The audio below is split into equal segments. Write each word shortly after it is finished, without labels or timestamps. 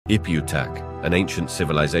Ipiutak, an ancient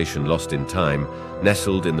civilization lost in time,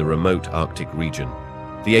 nestled in the remote Arctic region.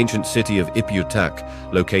 The ancient city of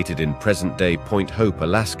Ipiutak, located in present-day Point Hope,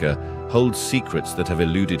 Alaska, holds secrets that have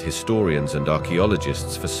eluded historians and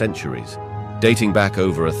archaeologists for centuries. Dating back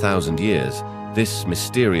over 1,000 years, this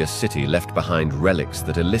mysterious city left behind relics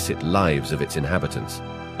that elicit lives of its inhabitants.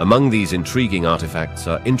 Among these intriguing artifacts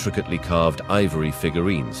are intricately carved ivory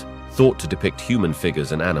figurines, thought to depict human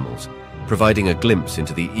figures and animals, providing a glimpse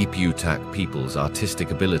into the Ipiutak people's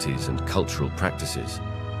artistic abilities and cultural practices.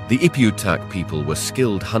 The Ipiutak people were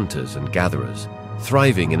skilled hunters and gatherers,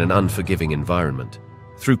 thriving in an unforgiving environment.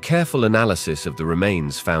 Through careful analysis of the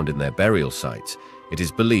remains found in their burial sites, it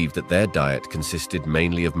is believed that their diet consisted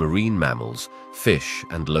mainly of marine mammals, fish,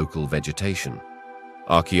 and local vegetation.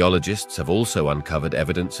 Archaeologists have also uncovered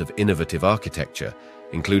evidence of innovative architecture,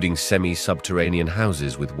 including semi-subterranean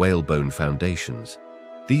houses with whalebone foundations.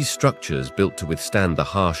 These structures, built to withstand the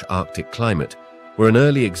harsh Arctic climate, were an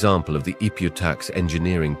early example of the Ipiutak's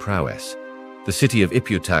engineering prowess. The city of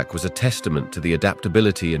Ipiutak was a testament to the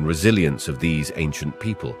adaptability and resilience of these ancient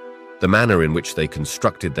people. The manner in which they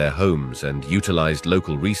constructed their homes and utilized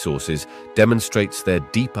local resources demonstrates their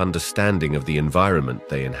deep understanding of the environment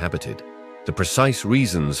they inhabited. The precise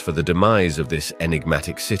reasons for the demise of this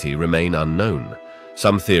enigmatic city remain unknown.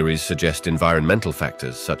 Some theories suggest environmental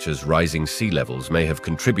factors such as rising sea levels may have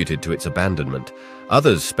contributed to its abandonment.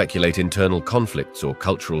 Others speculate internal conflicts or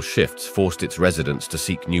cultural shifts forced its residents to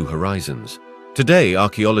seek new horizons. Today,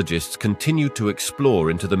 archaeologists continue to explore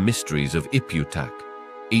into the mysteries of Ipiutak.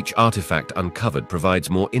 Each artifact uncovered provides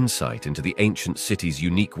more insight into the ancient city's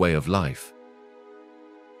unique way of life.